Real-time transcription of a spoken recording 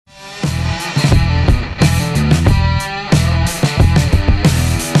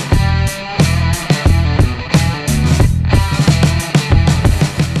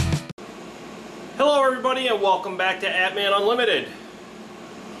welcome back to AtMan Unlimited.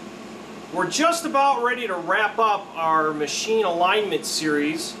 We're just about ready to wrap up our machine alignment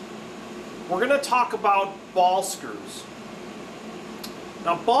series. We're going to talk about ball screws.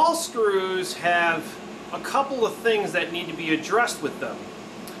 Now, ball screws have a couple of things that need to be addressed with them.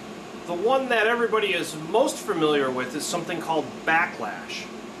 The one that everybody is most familiar with is something called backlash.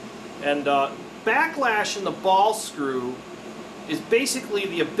 And backlash in the ball screw is basically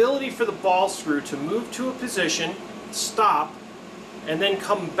the ability for the ball screw to move to a position, stop, and then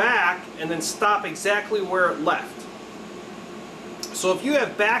come back and then stop exactly where it left. So if you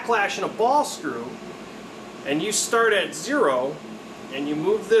have backlash in a ball screw and you start at 0 and you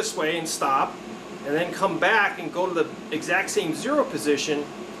move this way and stop and then come back and go to the exact same 0 position,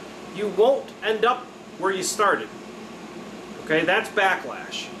 you won't end up where you started. Okay, that's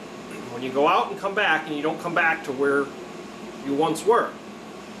backlash. When you go out and come back and you don't come back to where you once were.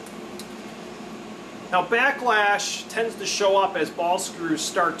 Now, backlash tends to show up as ball screws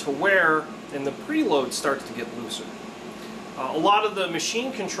start to wear and the preload starts to get looser. A lot of the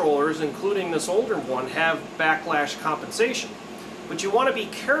machine controllers, including this older one, have backlash compensation. But you want to be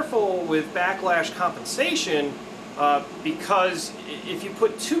careful with backlash compensation because if you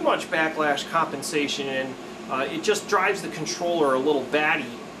put too much backlash compensation in, it just drives the controller a little batty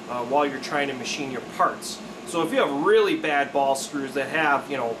while you're trying to machine your parts. So if you have really bad ball screws that have,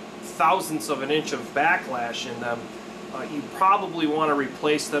 thousandths of an inch of backlash in them, you probably want to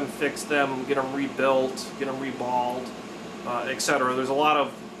replace them, fix them, get them rebuilt, get them reballed, etc. There's a lot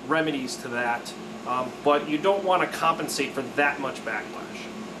of remedies to that, but you don't want to compensate for that much backlash.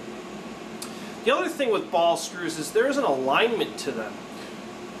 The other thing with ball screws is there's an alignment to them.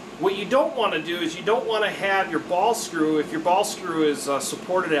 What you don't want to do is you don't want to have your ball screw, if your ball screw is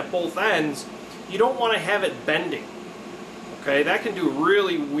supported at both ends, you don't want to have it bending. Okay, that can do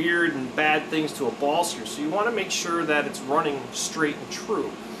really weird and bad things to a ball screw, so you want to make sure that it's running straight and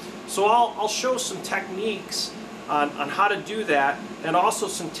true. So I'll show some techniques on how to do that, and also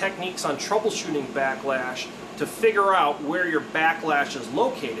some techniques on troubleshooting backlash to figure out where your backlash is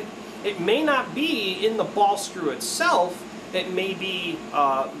located. It may not be in the ball screw itself, it may be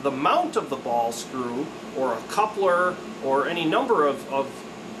the mount of the ball screw, or a coupler, or any number of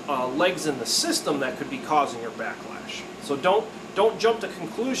legs in the system that could be causing your backlash. So don't jump to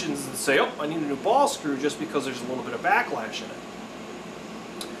conclusions and say, oh, I need a new ball screw just because there's a little bit of backlash in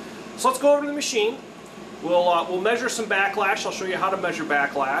it. So let's go over to the machine. We'll measure some backlash. I'll show you how to measure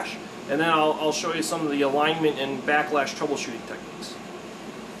backlash, and then I'll show you some of the alignment and backlash troubleshooting techniques.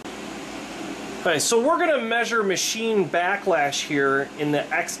 Okay, so we're going to measure machine backlash here in the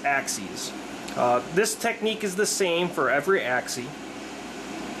x-axis. This technique is the same for every axis.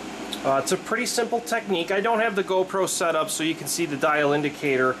 It's a pretty simple technique. I don't have the GoPro set up so you can see the dial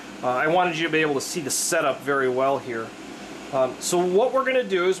indicator. I wanted you to be able to see the setup very well here. So what we're going to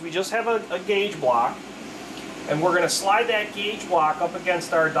do is we just have a gauge block, and we're going to slide that gauge block up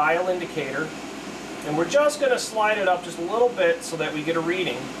against our dial indicator, and we're just going to slide it up just a little bit so that we get a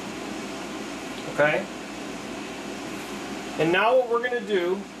reading. Okay? And now what we're going to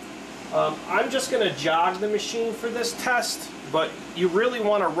do, I'm just going to jog the machine for this test, but you really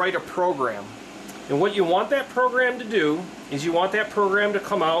want to write a program. And what you want that program to do is you want that program to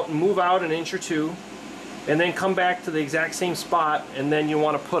come out and move out an inch or two, and then come back to the exact same spot, and then you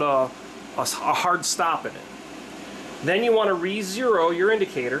want to put a hard stop in it. Then you want to re-zero your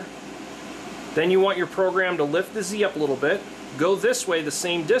indicator. Then you want your program to lift the Z up a little bit, go this way the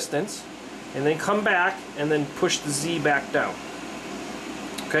same distance, and then come back and then push the Z back down.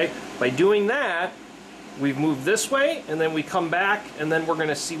 Okay? By doing that, we've moved this way, and then we come back, and then we're going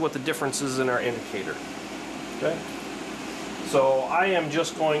to see what the difference is in our indicator. Okay? So I am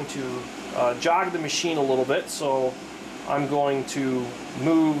just going to jog the machine a little bit, so I'm going to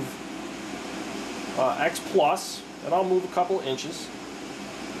move X plus, and I'll move a couple inches.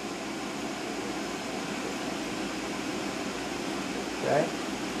 Okay?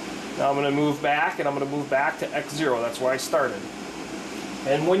 Now I'm going to move back, and I'm going to move back to X0. That's where I started.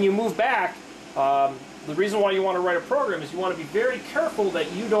 And when you move back, the reason why you want to write a program is you want to be very careful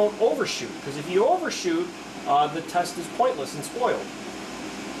that you don't overshoot. Because if you overshoot, the test is pointless and spoiled.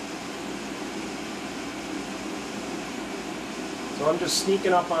 So I'm just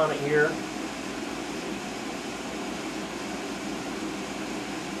sneaking up on it here.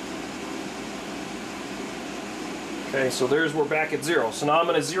 Okay, so we're back at 0. So now I'm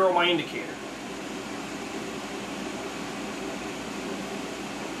going to zero my indicator.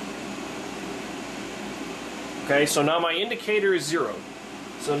 Okay, so now my indicator is 0.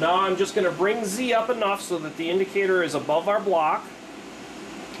 So now I'm just going to bring Z up enough so that the indicator is above our block.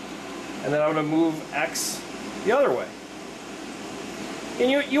 And then I'm going to move X the other way.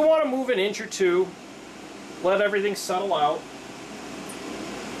 And you want to move an inch or two, let everything settle out.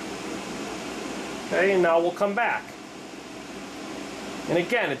 Okay, and now we'll come back. And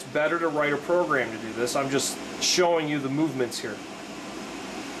again, it's better to write a program to do this. I'm just showing you the movements here.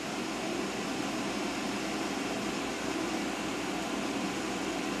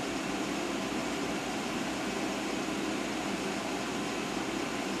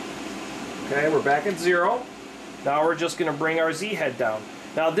 Okay, we're back at 0. Now we're just going to bring our Z-head down.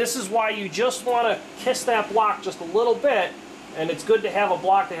 Now this is why you just want to kiss that block just a little bit, and it's good to have a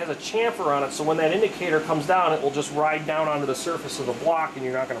block that has a chamfer on it, so when that indicator comes down, it will just ride down onto the surface of the block and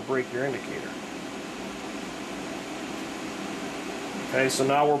you're not going to break your indicator. Okay, so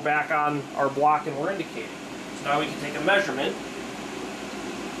now we're back on our block and we're indicating. So now we can take a measurement,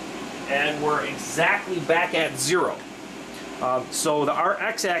 and we're exactly back at 0. So our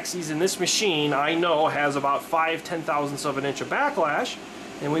x-axis in this machine, I know, has about 5/10,000ths of an inch of backlash,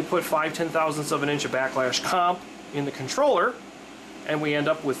 and we put 5/10,000ths of an inch of backlash comp in the controller, and we end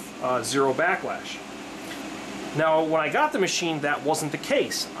up with 0 backlash. Now, when I got the machine, that wasn't the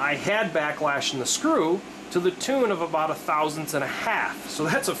case. I had backlash in the screw to the tune of about 1/1000th and a half, so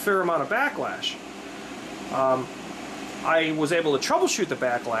that's a fair amount of backlash. I was able to troubleshoot the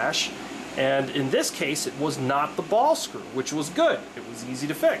backlash, and in this case it was not the ball screw, which was good. It was easy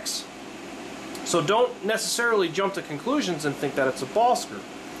to fix. So don't necessarily jump to conclusions and think that it's a ball screw.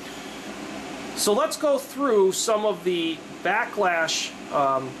 So let's go through some of the backlash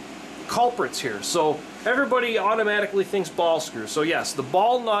culprits here. So everybody automatically thinks ball screw. So yes, the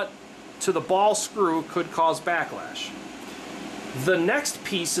ball nut to the ball screw could cause backlash. The next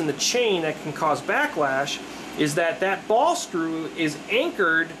piece in the chain that can cause backlash is that ball screw is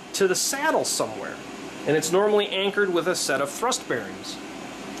anchored to the saddle somewhere, and it's normally anchored with a set of thrust bearings.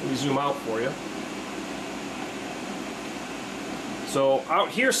 Let me zoom out for you. So out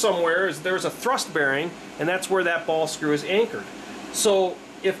here somewhere there's a thrust bearing, and that's where that ball screw is anchored. So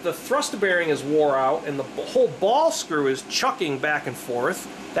if the thrust bearing is wore out and the whole ball screw is chucking back and forth,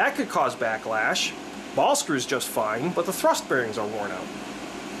 that could cause backlash. Ball screw is just fine, but the thrust bearings are worn out.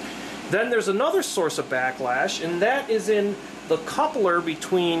 Then there's another source of backlash, and that is in the coupler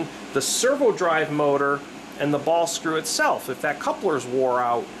between the servo drive motor and the ball screw itself. If that coupler is wore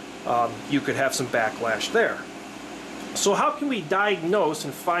out, you could have some backlash there. So how can we diagnose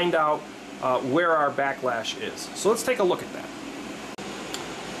and find out where our backlash is? So let's take a look at that.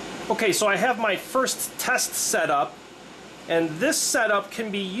 Okay, so I have my first test set up, and this setup can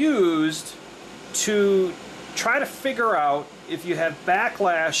be used to try to figure out if you have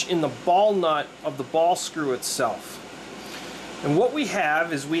backlash in the ball nut of the ball screw itself. And what we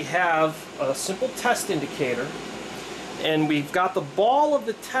have is we have a simple test indicator, and we've got the ball of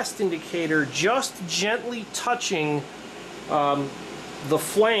the test indicator just gently touching the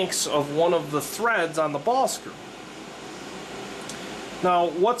flanks of one of the threads on the ball screw. Now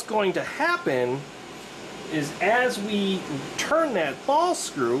what's going to happen is as we turn that ball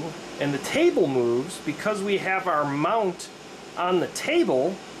screw and the table moves, because we have our mount on the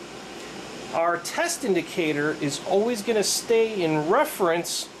table, our test indicator is always going to stay in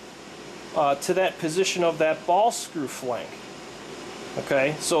reference to that position of that ball screw flank.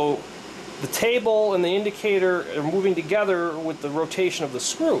 Okay, so the table and the indicator are moving together with the rotation of the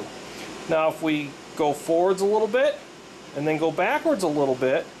screw. Now if we go forwards a little bit and then go backwards a little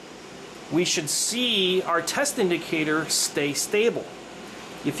bit, we should see our test indicator stay stable.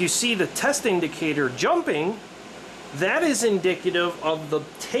 If you see the test indicator jumping, that is indicative of the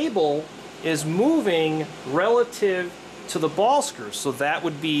table is moving relative to the ball screw. So that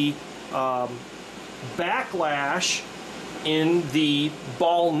would be backlash in the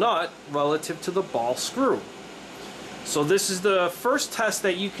ball nut relative to the ball screw. So this is the first test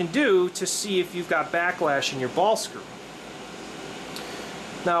that you can do to see if you've got backlash in your ball screw.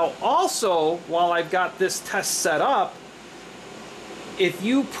 Now also, while I've got this test set up, if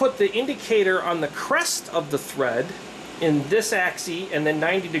you put the indicator on the crest of the thread in this axis and then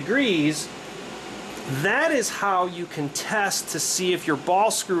 90 degrees, that is how you can test to see if your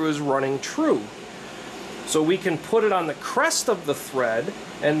ball screw is running true. So we can put it on the crest of the thread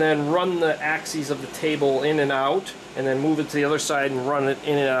and then run the axes of the table in and out, and then move it to the other side and run it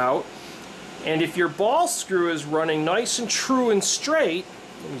in and out. And if your ball screw is running nice and true and straight,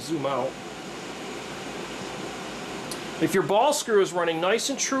 let me zoom out. If your ball screw is running nice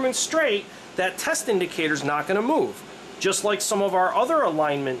and true and straight, that test indicator is not going to move. Just like some of our other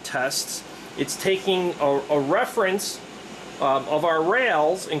alignment tests, it's taking a reference of our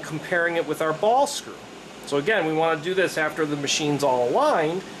rails and comparing it with our ball screw. So again, we want to do this after the machine's all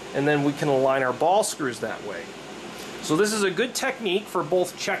aligned, and then we can align our ball screws that way. So this is a good technique for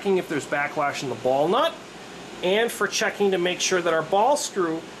both checking if there's backlash in the ball nut and for checking to make sure that our ball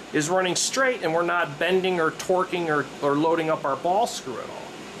screw is running straight and we're not bending or torquing or loading up our ball screw at all.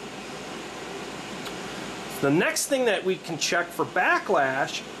 The next thing that we can check for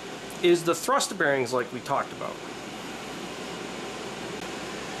backlash is the thrust bearings, like we talked about.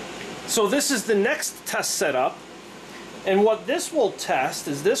 So this is the next test setup, and what this will test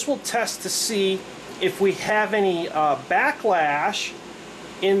is this will test to see if we have any backlash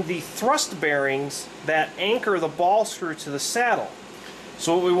in the thrust bearings that anchor the ball screw to the saddle.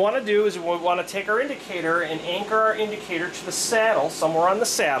 So what we want to do is we want to take our indicator and anchor our indicator to the saddle, somewhere on the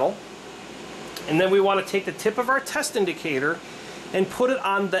saddle, and then we want to take the tip of our test indicator and put it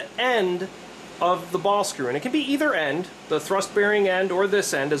on the end of the ball screw. And it can be either end, the thrust bearing end or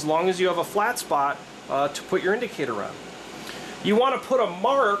this end, as long as you have a flat spot to put your indicator on. You want to put a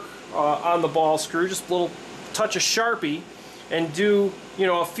mark on the ball screw, just a little touch of Sharpie, and do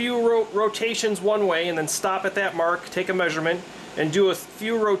a few rotations one way and then stop at that mark, take a measurement, and do a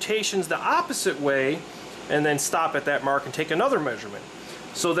few rotations the opposite way and then stop at that mark and take another measurement.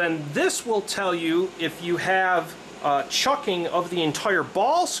 So then this will tell you if you have chucking of the entire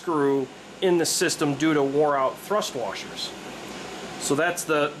ball screw in the system due to wore out thrust washers. So that's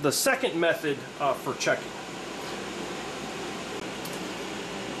the second method for checking.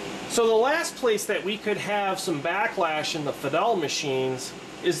 So the last place that we could have some backlash in the Fidel machines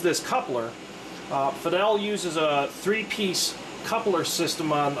is this coupler. Fidel uses a 3-piece coupler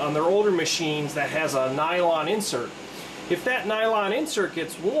system on their older machines that has a nylon insert. If that nylon insert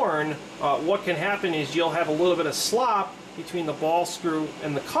gets worn, what can happen is you'll have a little bit of slop between the ball screw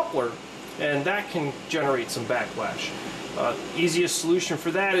and the coupler, and that can generate some backlash. Easiest solution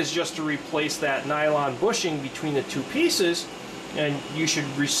for that is just to replace that nylon bushing between the two pieces, and you should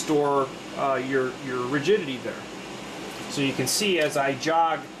restore your rigidity there. So you can see as I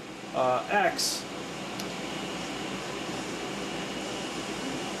jog X,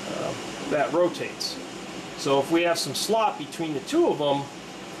 that rotates. So if we have some slop between the two of them,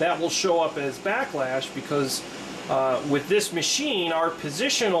 that will show up as backlash because with this machine, our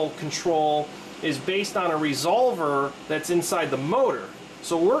positional control is based on a resolver that's inside the motor.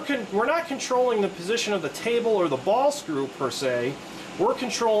 So we're not controlling the position of the table or the ball screw per se. We're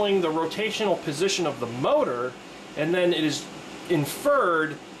controlling the rotational position of the motor, and then it is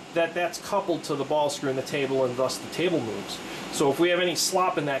inferred that that's coupled to the ball screw and the table, and thus the table moves. So if we have any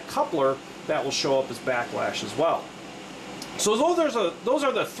slop in that coupler, that will show up as backlash as well. So those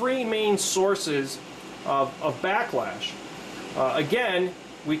are the three main sources of backlash. Again,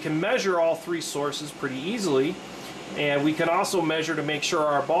 we can measure all three sources pretty easily, and we can also measure to make sure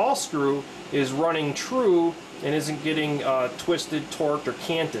our ball screw is running true and isn't getting twisted, torqued, or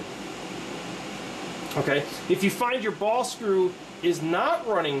canted. Okay, if you find your ball screw is not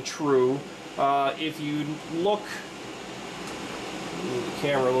running true, if you look, move the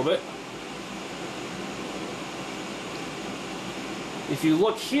camera a little bit. If you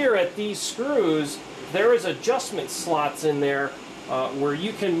look here at these screws, there is adjustment slots in there where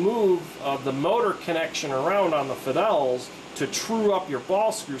you can move the motor connection around on the Fidels to true up your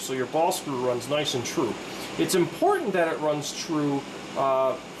ball screw so your ball screw runs nice and true. It's important that it runs true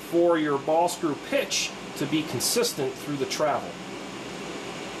for your ball screw pitch to be consistent through the travel.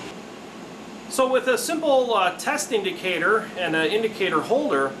 So with a simple test indicator and an indicator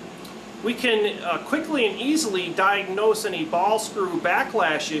holder, we can quickly and easily diagnose any ball screw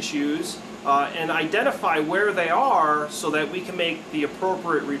backlash issues and identify where they are so that we can make the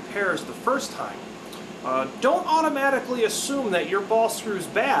appropriate repairs the first time. Don't automatically assume that your ball screw is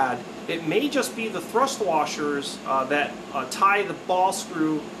bad. It may just be the thrust washers that tie the ball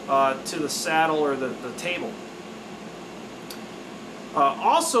screw to the saddle or the table.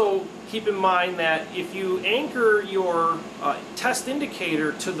 Also, keep in mind that if you anchor your test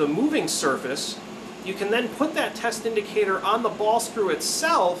indicator to the moving surface, you can then put that test indicator on the ball screw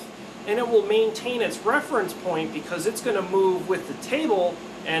itself, and it will maintain its reference point because it's going to move with the table,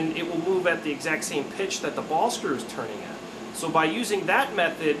 and it will move at the exact same pitch that the ball screw is turning at. So by using that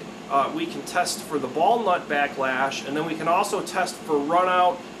method, we can test for the ball nut backlash, and then we can also test for run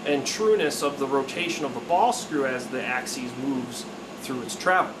out and trueness of the rotation of the ball screw as the axis moves through its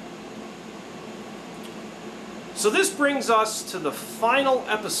travel. So this brings us to the final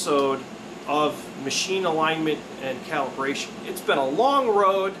episode of machine alignment and calibration. It's been a long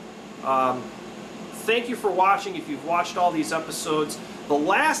road. Thank you for watching if you've watched all these episodes. The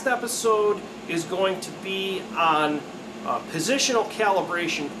last episode is going to be on positional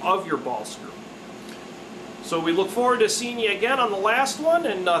calibration of your ball screw. So we look forward to seeing you again on the last one,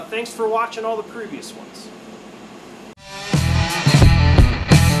 and thanks for watching all the previous ones.